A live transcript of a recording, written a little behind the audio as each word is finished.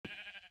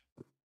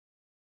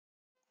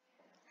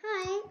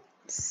Hi,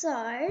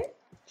 so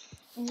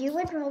you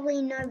would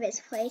probably know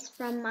this place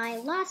from my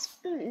last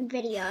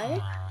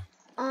video.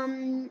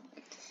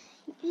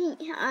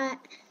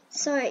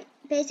 So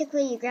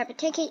basically you grab a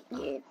ticket,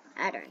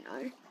 I don't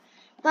know.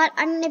 But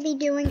I'm going to be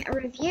doing a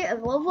review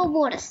of all the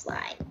water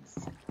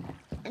slides.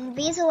 And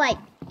these are like,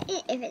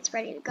 if it's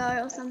ready to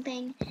go or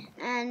something.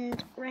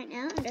 And right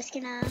now I'm just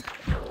going to...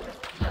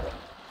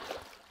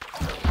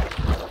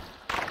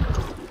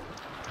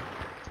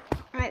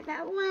 Alright,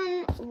 that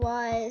one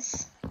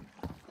was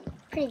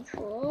pretty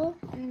cool.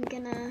 I'm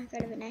gonna go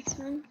to the next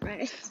one.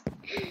 Right.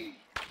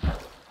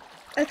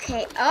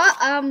 Okay, that's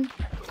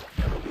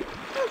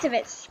a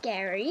bit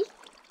scary.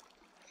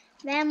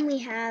 Then we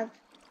have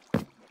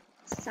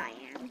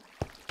Cyan.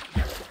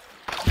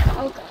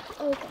 Oh god,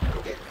 oh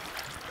god.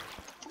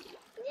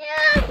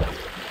 Yeah!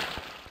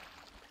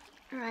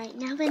 Alright,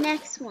 now the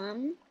next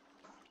one.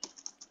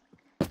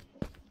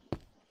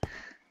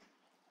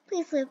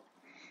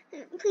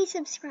 Please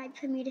subscribe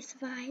for me to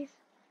survive.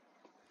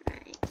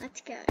 Alright,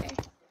 let's go.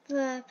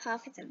 The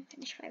path is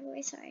unfinished, by the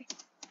way, sorry.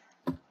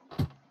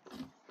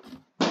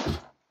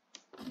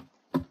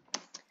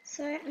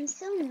 So I'm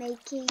still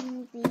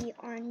making the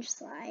orange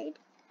slide.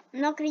 I'm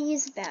not going to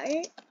use the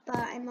boat, but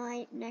I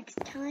might next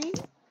time.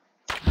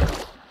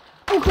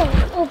 Oh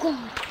god, oh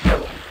god.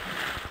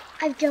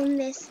 I've done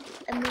this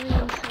a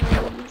million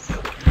times,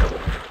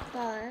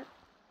 but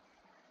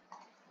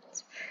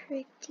it's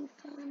pretty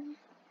fun.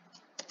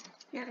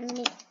 Now I'm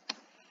going to...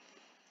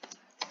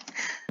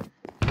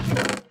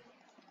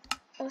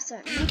 Also,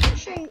 I'm not going to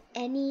show you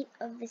any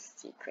of the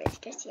secrets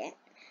just yet.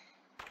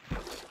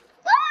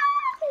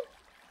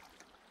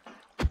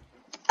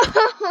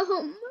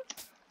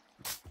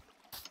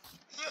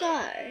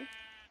 So,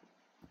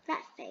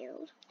 that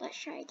failed. Let's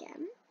try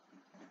again.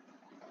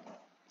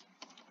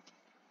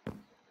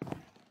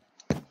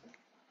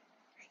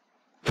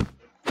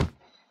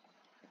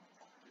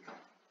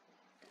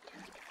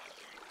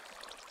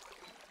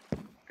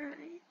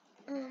 Alright,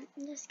 I'm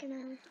just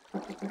gonna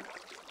throw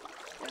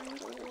in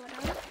the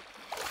water.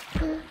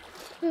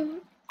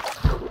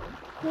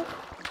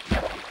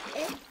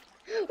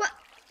 What?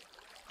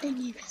 I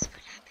knew this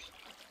would happen.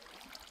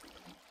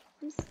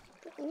 I'm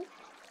so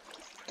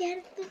scared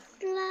of the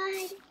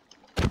slide.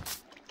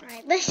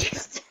 Alright, let's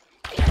just...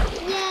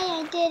 Yay,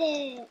 I did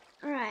it!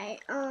 Alright,